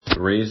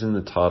reason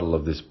the title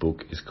of this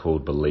book is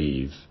called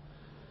Believe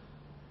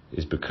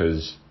is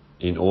because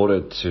in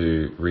order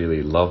to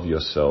really love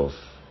yourself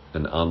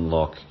and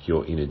unlock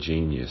your inner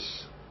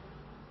genius,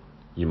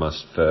 you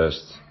must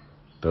first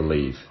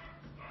believe.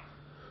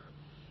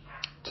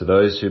 To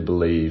those who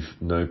believe,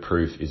 no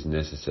proof is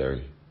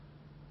necessary.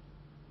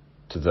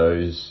 To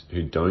those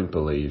who don't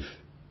believe,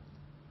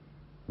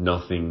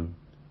 nothing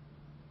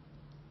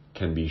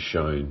can be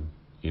shown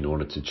in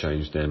order to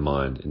change their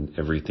mind, and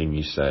everything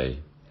you say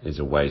is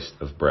a waste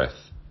of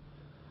breath.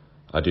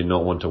 I do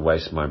not want to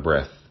waste my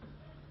breath.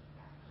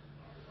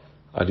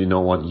 I do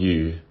not want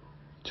you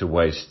to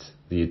waste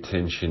the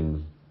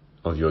attention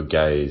of your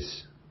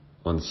gaze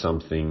on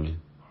something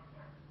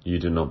you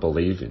do not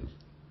believe in.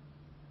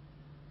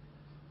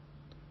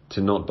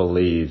 To not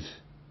believe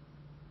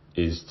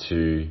is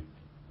to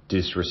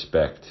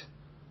disrespect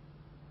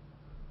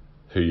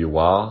who you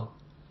are,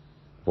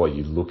 what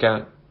you look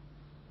at,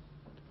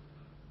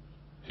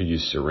 who you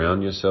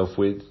surround yourself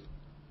with.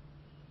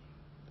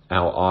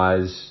 Our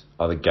eyes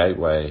are the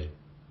gateway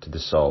to the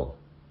soul.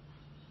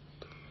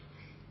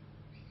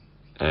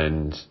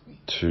 And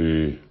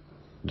to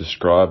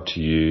describe to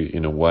you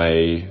in a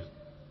way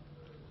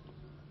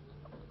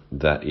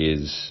that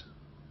is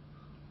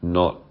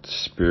not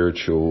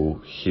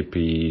spiritual,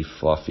 hippie,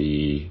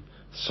 fluffy,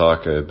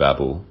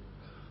 psychobabble,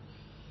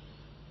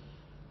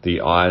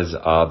 the eyes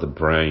are the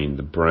brain.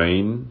 The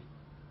brain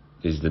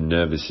is the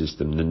nervous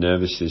system. The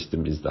nervous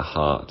system is the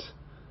heart.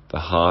 The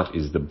heart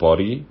is the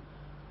body,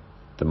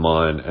 the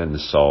mind, and the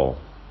soul.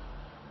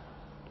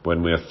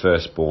 When we are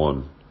first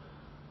born,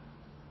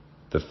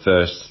 the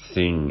first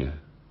thing,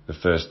 the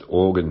first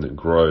organ that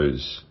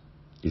grows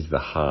is the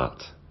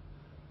heart.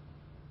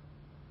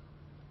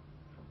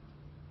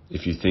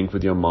 If you think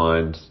with your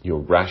mind, your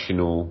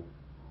rational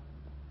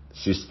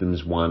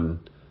systems one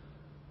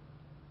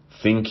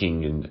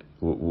thinking and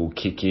will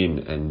kick in,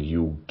 and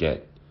you'll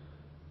get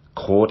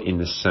caught in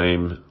the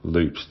same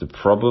loops. The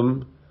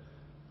problem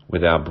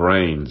with our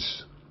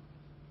brains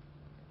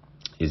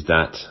is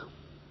that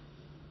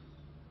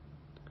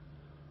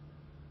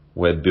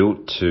we're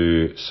built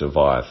to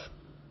survive,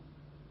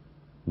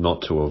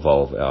 not to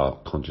evolve our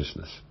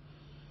consciousness.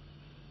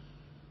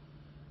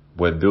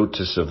 We're built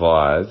to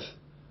survive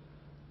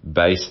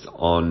based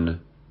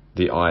on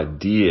the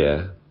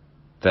idea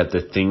that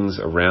the things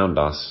around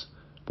us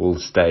will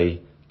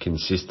stay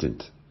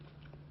consistent.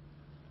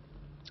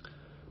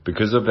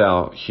 Because of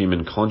our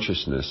human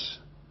consciousness,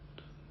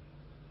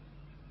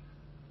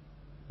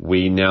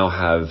 we now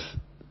have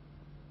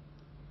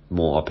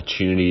more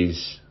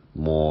opportunities,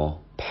 more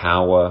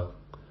power,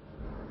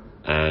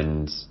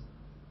 and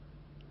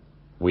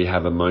we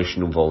have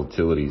emotional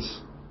volatilities.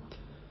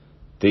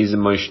 These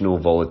emotional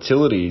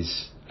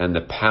volatilities and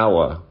the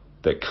power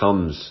that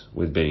comes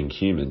with being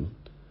human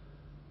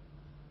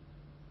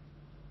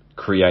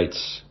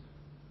creates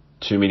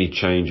too many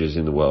changes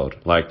in the world.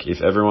 Like,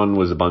 if everyone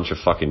was a bunch of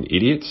fucking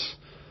idiots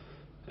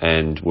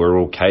and we're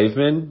all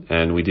cavemen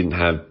and we didn't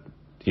have,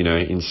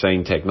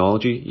 insane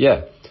technology,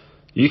 yeah,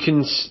 you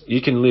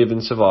can live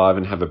and survive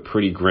and have a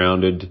pretty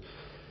grounded,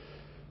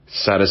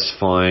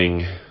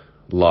 satisfying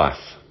life,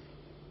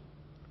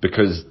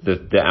 because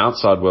the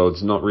outside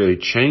world's not really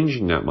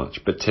changing that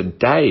much. But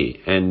today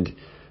and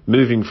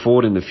moving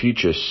forward in the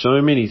future,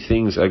 so many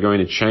things are going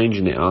to change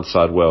in the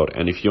outside world.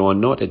 And if you are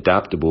not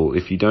adaptable,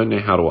 if you don't know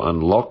how to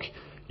unlock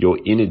your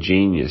inner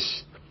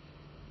genius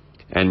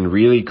and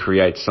really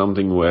create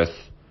something worth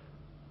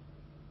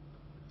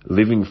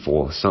living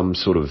for, some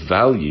sort of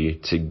value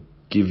to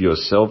give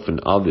yourself and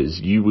others,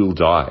 you will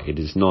die.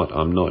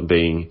 I'm not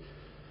being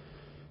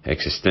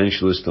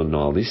existentialist or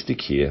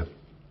nihilistic here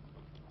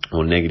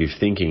or negative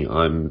thinking.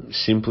 I'm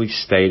simply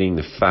stating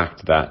the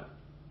fact that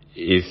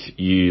if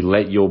you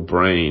let your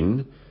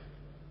brain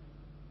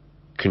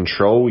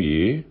control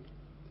you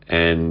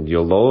and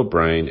your lower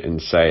brain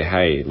and say,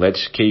 hey,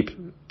 let's keep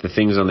the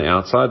things on the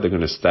outside, they're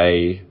going to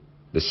stay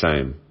the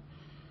same.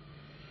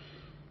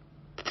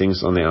 The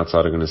things on the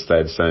outside are going to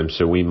stay the same,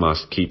 so we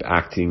must keep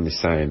acting the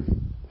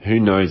same. Who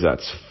knows?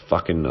 That's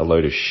fucking a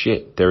load of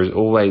shit. There is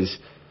always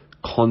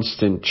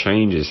constant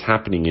changes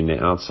happening in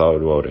the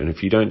outside world, and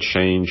if you don't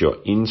change your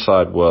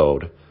inside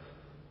world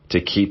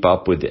to keep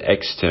up with the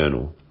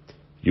external,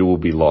 you will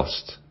be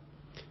lost.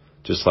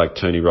 Just like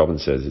Tony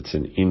Robbins says, it's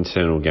an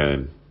internal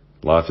game.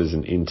 Life is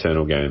an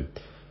internal game.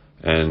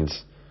 And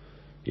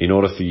in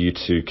order for you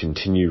to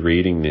continue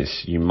reading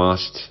this, you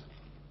must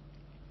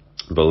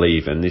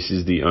believe. And this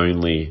is the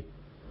only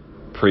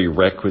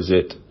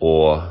prerequisite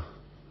or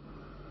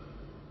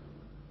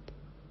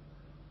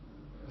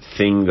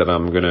thing that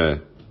I'm going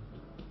to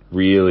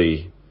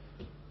really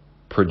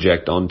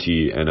project onto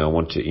you. And I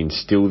want to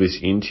instill this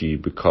into you,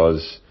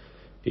 because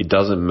it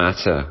doesn't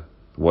matter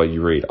what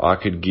you read. I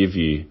could give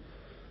you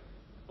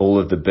all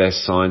of the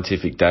best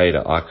scientific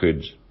data. I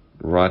could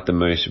write the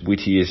most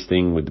wittiest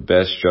thing with the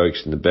best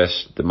jokes and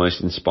the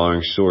most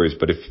inspiring stories.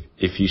 But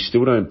if you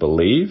still don't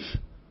believe,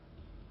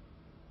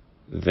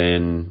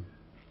 then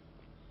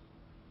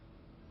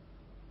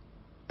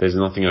there's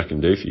nothing I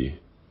can do for you.